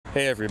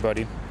Hey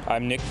everybody,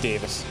 I'm Nick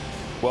Davis.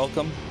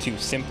 Welcome to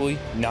Simply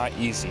Not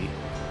Easy,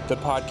 the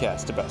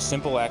podcast about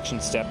simple action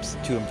steps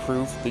to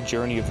improve the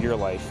journey of your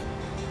life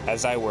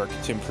as I work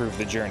to improve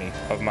the journey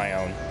of my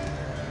own.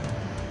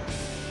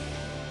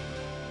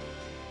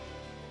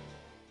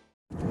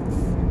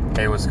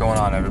 Hey, what's going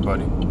on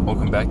everybody?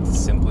 Welcome back to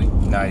Simply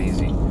Not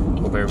Easy.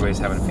 Hope everybody's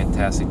having a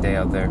fantastic day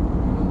out there.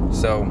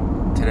 So,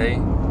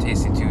 today,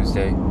 Tasty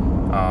Tuesday.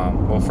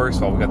 First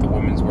of all, we got the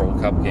Women's World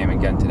Cup game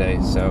again today,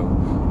 so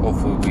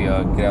hopefully we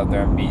get out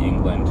there and beat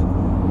England.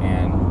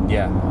 And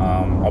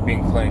I'll be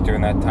in clinic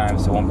during that time,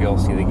 so I won't be able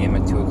to see the game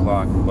at 2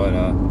 o'clock, but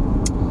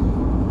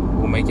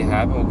we'll make it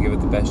happen. We'll give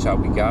it the best shot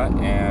we got,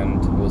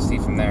 and we'll see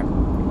from there.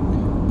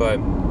 But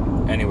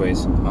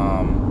anyways,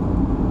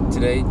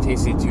 today,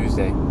 Tasty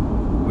Tuesday,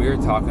 we are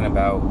talking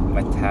about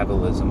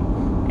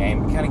metabolism,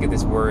 and we kind of get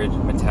this word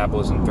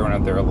metabolism thrown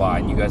out there a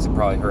lot, and you guys have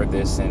probably heard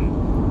this in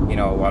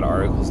a lot of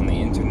articles on the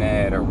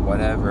internet or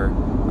whatever,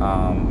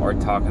 or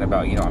talking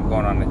about, I'm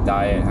going on a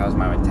diet, how's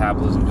my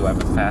metabolism, do I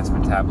have a fast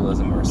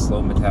metabolism or a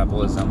slow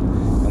metabolism,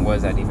 and what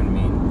does that even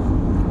mean?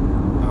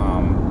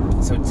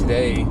 So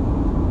today,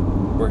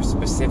 we're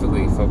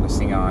specifically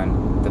focusing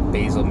on the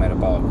basal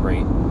metabolic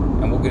rate,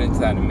 and we'll get into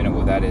that in a minute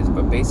what that is,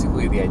 but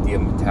basically the idea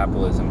of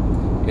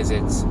metabolism is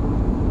it's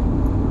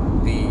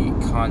the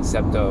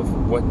concept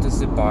of what does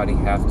the body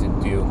have to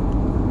do,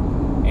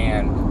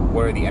 and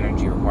what are the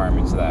energy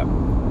requirements of that.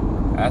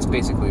 That's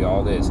basically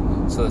all it is.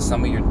 So the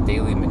sum of your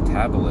daily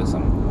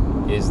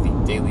metabolism is the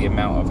daily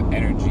amount of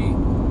energy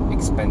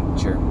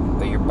expenditure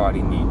that your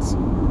body needs.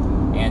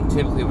 And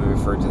typically we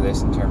refer to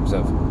this in terms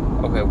of,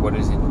 okay, what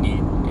does it need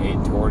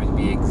in order to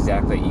be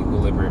exactly at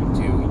equilibrium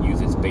to use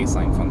its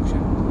baseline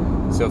function?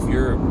 So if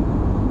you're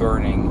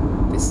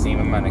burning the same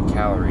amount of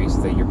calories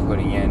that you're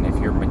putting in, if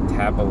you're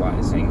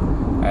metabolizing,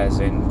 as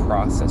in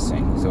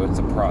processing, so it's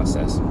a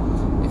process.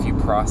 If you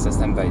process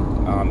them,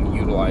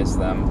 utilize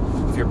them,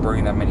 if you're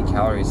burning that many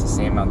calories, the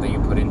same amount that you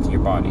put into your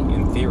body,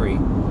 in theory,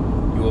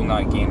 you will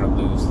not gain or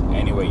lose.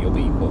 Anyway, you'll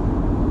be equal.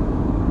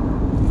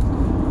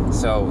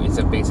 So it's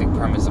a basic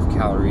premise of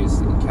calories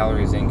in,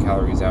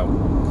 calories out.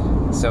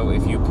 So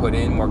if you put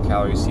in more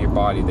calories to your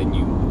body than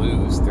you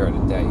lose throughout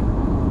a day,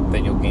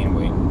 then you'll gain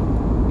weight.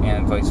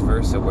 And vice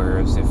versa,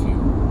 whereas if you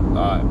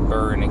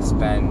burn,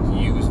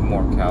 expend, use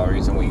more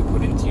calories than what you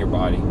put into your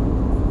body,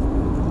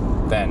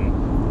 then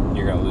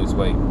you're going to lose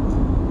weight.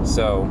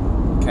 So,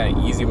 kind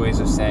of easy ways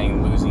of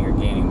saying losing or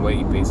gaining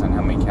weight based on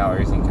how many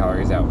calories in,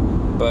 calories out.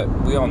 But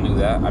we all knew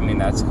that. I mean,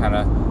 that's kind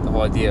of the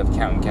whole idea of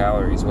counting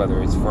calories,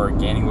 whether it's for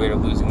gaining weight or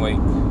losing weight,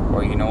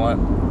 or you know what,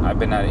 I've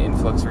been at an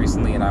influx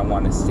recently and I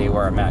want to stay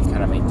where I'm at,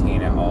 kind of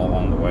maintain it all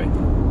along the way.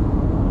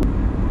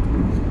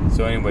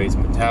 So anyways,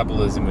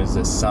 metabolism is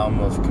the sum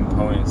of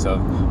components of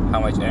how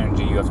much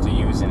energy you have to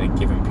use in a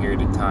given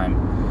period of time.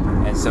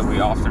 And so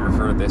we often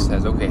refer to this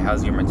as, okay,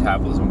 how's your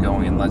metabolism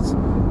going? And let's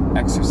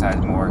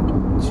exercise more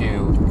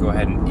to go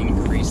ahead and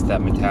increase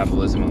that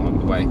metabolism along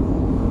the way.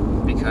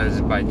 Because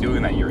by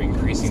doing that, you're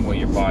increasing what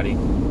your body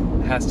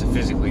has to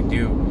physically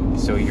do,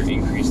 so you're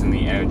increasing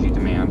the energy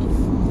demand.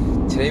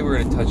 Today we're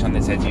going to touch on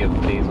this idea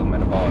of basal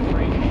metabolic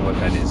rate and what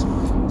that is.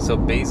 So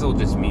basal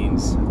just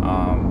means,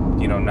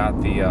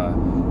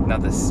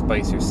 not the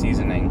spice or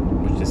seasoning,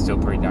 which is still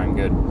pretty darn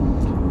good,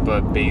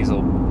 but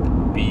basal,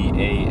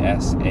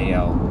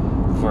 B-A-S-A-L,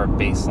 for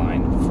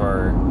baseline,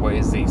 for what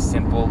is the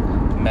simple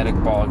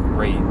metabolic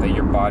rate that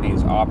your body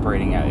is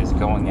operating at, is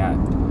going at,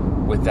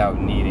 without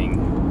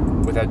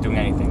doing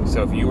anything.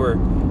 So if you were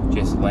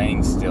just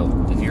laying still,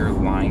 if you're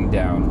lying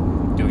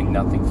down, doing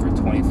nothing for a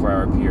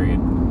 24-hour period,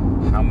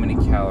 how many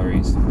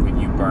calories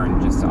would you burn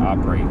just to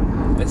operate?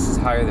 This is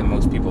higher than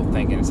most people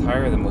think, and it's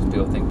higher than most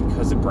people think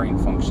because of brain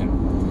function.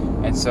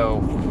 And so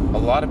a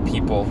lot of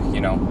people,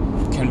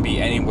 can be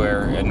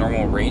anywhere, a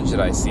normal range that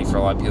I see for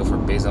a lot of people for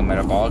basal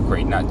metabolic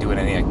rate, not doing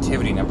any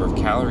activity, number of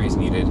calories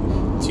needed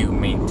to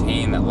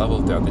maintain that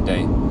level throughout the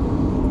day,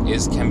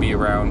 can be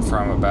around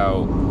from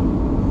about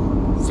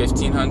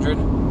 1,500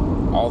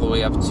 all the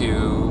way up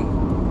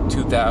to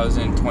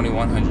 2,000,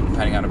 2,100,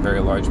 depending on a very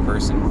large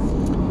person.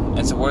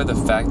 And so what are the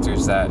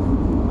factors that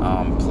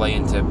play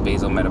into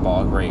basal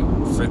metabolic rate?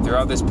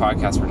 Throughout this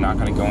podcast, we're not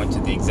going to go into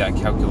the exact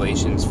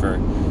calculations for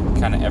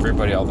kind of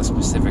everybody, all the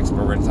specifics, but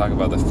we're going to talk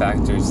about the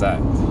factors that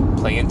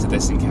play into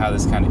this and how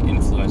this kind of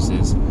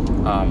influences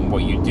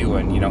what you do.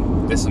 And,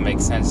 this will make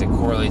sense. It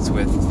correlates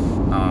with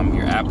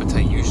your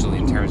appetite usually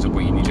in terms of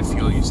what you need to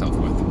fuel yourself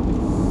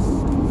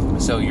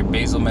with. So your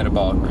basal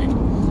metabolic rate,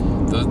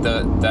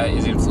 that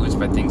is influenced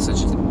by things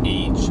such as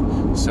age.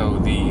 So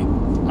the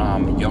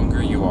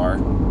younger you are,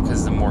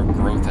 because the more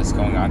growth that's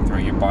going on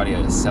throughout your body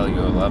at a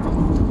cellular level,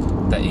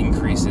 that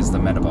increases the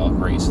metabolic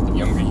rate. So the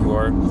younger you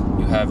are,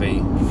 you have a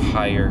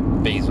higher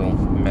basal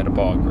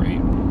metabolic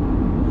rate.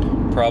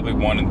 Probably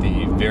one of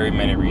the very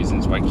many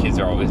reasons why kids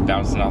are always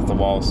bouncing off the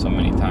walls so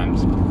many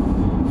times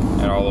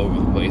and all over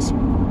the place.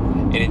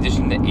 In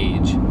addition to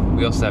age,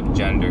 we also have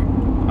gender.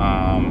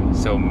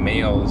 So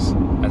males,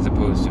 as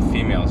opposed to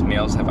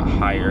males have a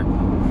higher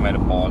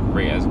metabolic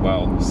rate as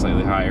well,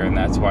 slightly higher, and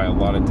that's why a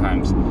lot of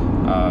times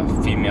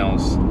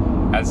females,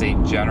 as a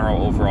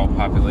general overall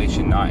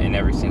population, not in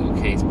every single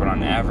case, but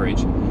on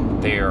average,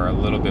 they are a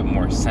little bit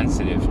more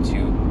sensitive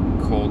to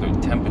colder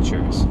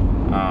temperatures,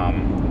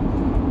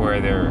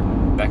 where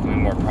that can be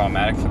more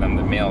problematic for them,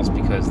 the males,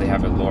 because they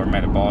have a lower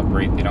metabolic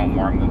rate. They don't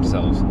warm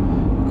themselves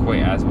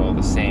quite as well,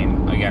 the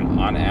same, again,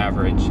 on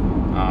average,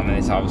 and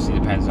this obviously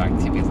depends on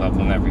activity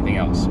level and everything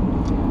else.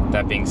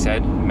 That being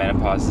said,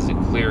 menopause is a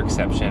clear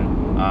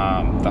exception.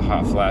 The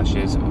hot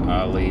flashes,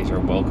 ladies are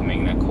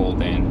welcoming that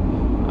cold in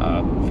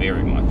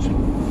very much.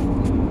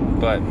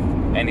 But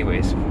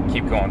anyways,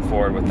 keep going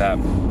forward with that.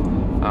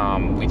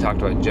 We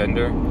talked about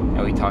gender,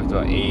 and we talked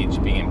about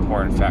age being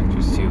important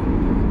factors too.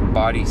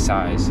 Body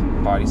size,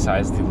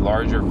 the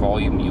larger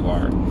volume you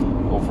are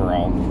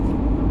overall,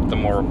 the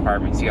more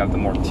requirements you have, the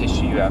more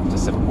tissue you have to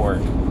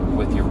support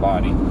with your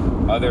body.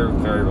 Other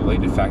very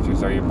related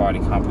factors are your body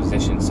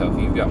composition. So if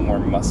you've got more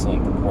muscle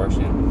in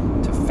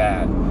proportion to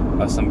fat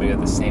of somebody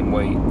of the same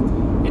weight,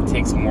 it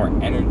takes more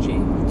energy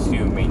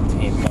to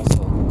maintain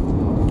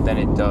muscle than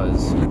it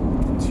does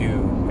to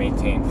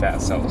maintain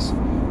fat cells.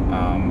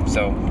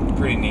 So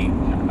pretty neat.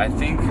 I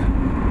think,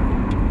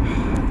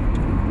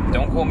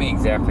 don't quote me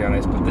exactly on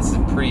this, but this is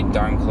pretty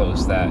darn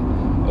close, that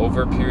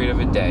over a period of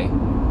a day,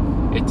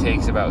 it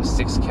takes about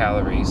 6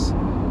 calories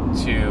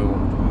to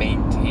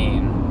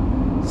maintain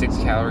 6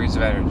 calories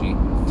of energy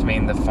to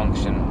maintain the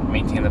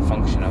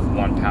function of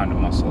 1 pound of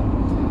muscle.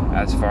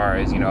 As far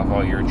as, if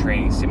all your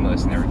training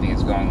stimulus and everything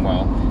is going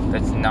well,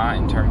 that's not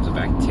in terms of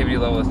activity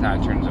level, that's not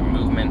in terms of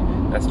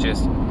movement, that's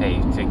just,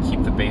 hey, to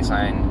keep the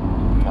baseline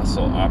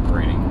muscle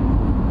operating,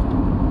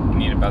 you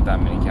need about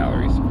that many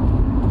calories.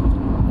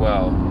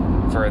 Well,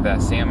 for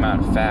that same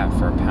amount of fat,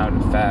 for a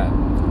pound of fat,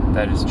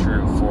 that is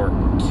true for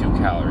 2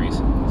 calories.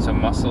 So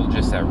muscle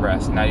just at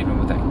rest, not even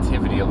with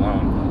activity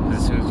alone,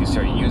 because as soon as you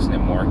start using it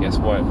more, guess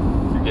what?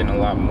 You're getting a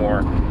lot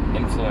more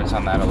influence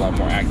on that, a lot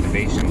more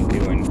activation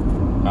doing,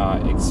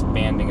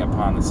 expanding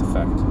upon this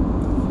effect.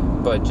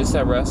 But just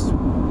at rest,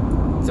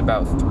 it's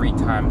about 3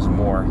 times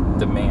more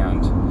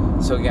demand.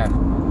 So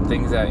again,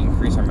 things that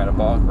increase our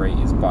metabolic rate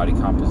is body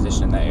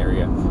composition in that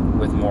area,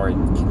 with more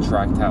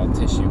contractile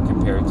tissue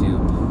compared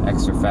to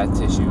extra fat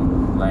tissue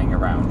laying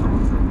around.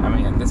 I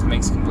mean, this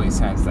makes complete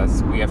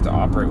sense. We have to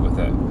operate with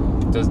it.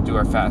 Do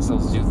our fat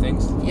cells do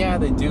things? Yeah,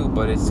 they do,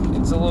 but it's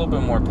a little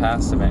bit more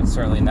passive, and it's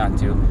certainly not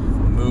to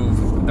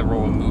move the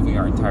role of moving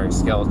our entire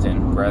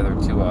skeleton, rather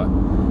to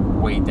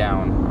weigh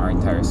down our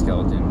entire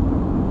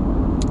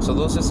skeleton. So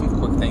those are some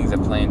quick things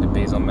that play into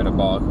basal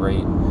metabolic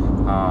rate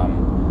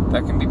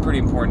that can be pretty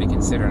important to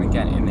consider, and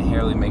again,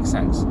 inherently makes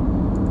sense.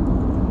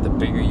 The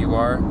bigger you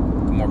are,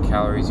 the more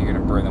calories you're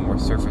going to burn, the more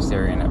surface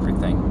area and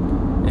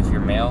everything. If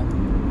you're male,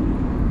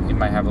 you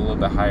might have a little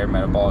bit higher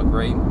metabolic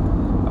rate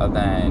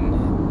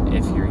than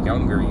if you're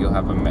younger. You'll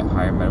have a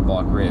higher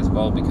metabolic rate as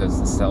well, because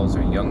the cells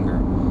are younger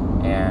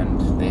and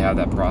they have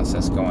that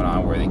process going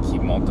on where they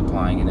keep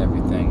multiplying and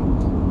everything.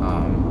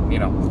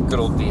 Good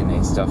old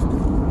DNA stuff.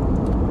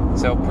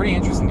 So pretty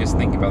interesting just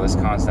thinking about this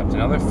concept.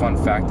 Another fun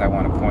fact I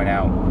want to point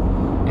out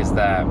is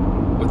that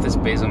with this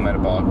basal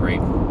metabolic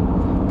rate,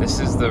 this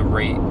is the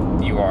rate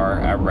you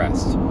are at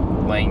rest,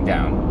 laying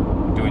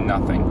down, doing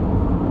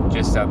nothing,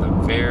 just at the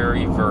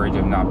very verge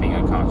of not being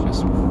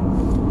unconscious.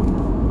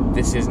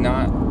 This is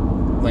not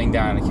laying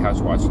down on a couch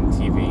watching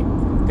TV.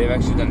 They've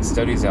actually done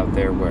studies out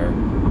there where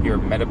your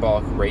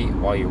metabolic rate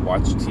while you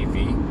watch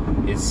TV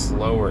is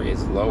lower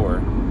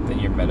than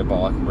your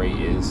metabolic rate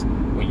is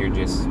when you're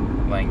just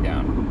laying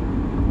down.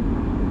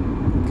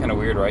 Kind of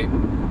weird, right?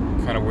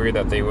 Kind of weird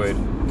that they would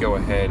go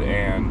ahead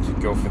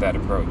and go for that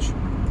approach.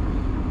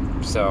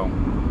 So,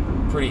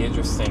 pretty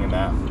interesting in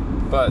that.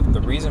 But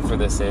the reason for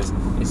this is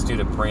due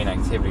to brain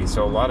activity.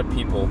 So a lot of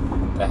people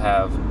that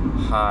have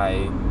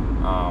high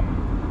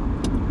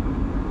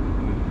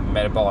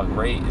metabolic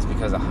rate is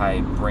because of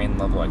high brain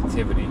level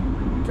activity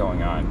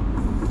going on.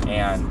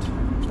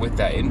 And with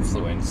that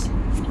influence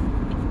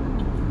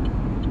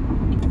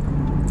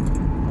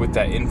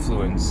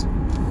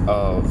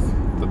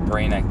of the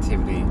brain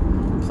activity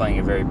playing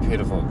a very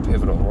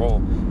pivotal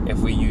role, if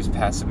we use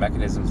passive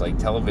mechanisms like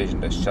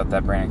television to shut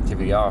that brain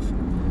activity off,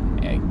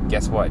 and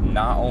guess what?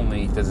 Not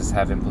only does this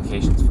have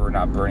implications for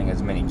not burning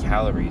as many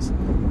calories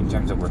in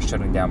terms of we're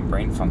shutting down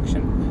brain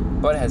function,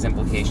 but it has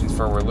implications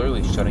for we're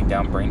literally shutting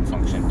down brain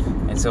function.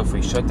 And so if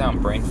we shut down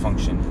brain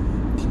function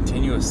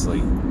continuously,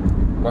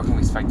 what can we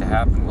expect to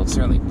happen? Well,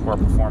 certainly poor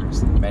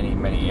performance in many,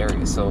 many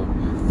areas. So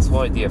this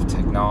whole idea of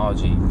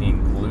technology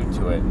being glued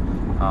to it,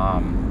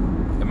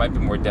 it might be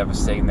more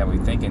devastating than we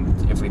think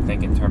if we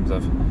think in terms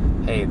of,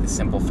 hey, the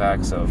simple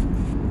facts of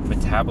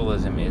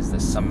metabolism is the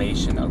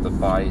summation of the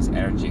body's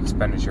energy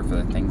expenditure for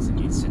the things it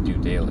needs to do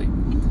daily.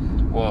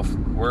 Well, if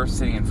we're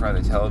sitting in front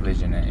of the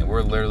television and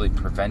we're literally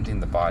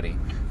preventing the body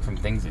from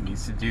things it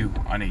needs to do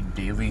on a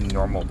daily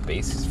normal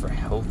basis for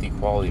healthy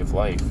quality of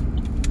life,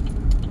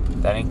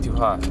 that ain't too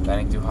hot.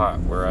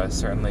 We're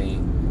certainly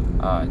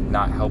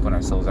not helping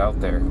ourselves out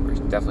there. We're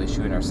definitely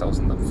shooting ourselves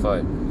in the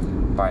foot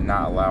by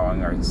not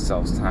allowing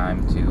ourselves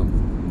time to,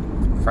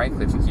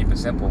 frankly, if you keep it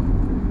simple,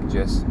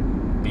 just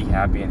be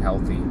happy and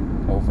healthy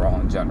overall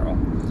in general.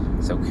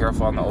 So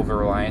careful on the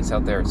over-reliance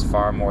out there. It's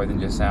far more than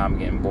just I'm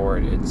getting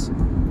bored.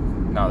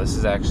 No, this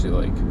is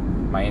actually like,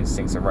 my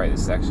instincts are right.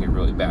 This is actually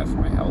really bad for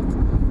my health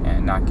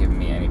and not giving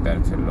me any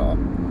benefit at all.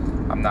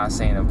 I'm not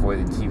saying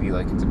avoid the TV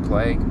like it's a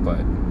plague,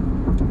 but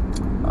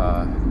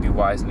be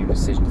wise in your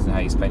decisions and how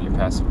you spend your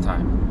passive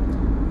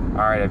time.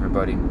 All right,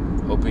 everybody.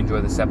 Hope you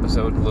enjoyed this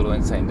episode. A little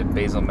insight into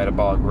basal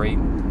metabolic rate,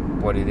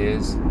 what it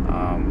is,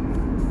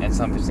 and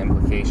some of its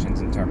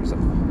implications in terms of,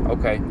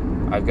 okay,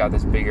 I've got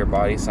this bigger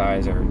body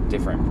size or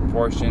different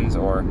proportions,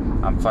 or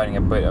I'm fighting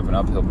a bit of an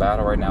uphill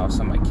battle right now with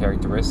some of my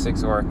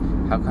characteristics, or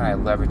how can I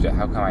leverage it?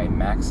 How can I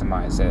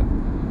maximize it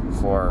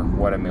for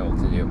what I'm able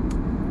to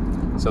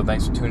do? So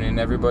thanks for tuning in,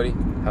 everybody.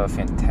 Have a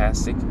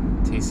fantastic,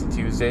 tasty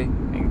Tuesday,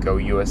 and go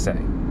USA.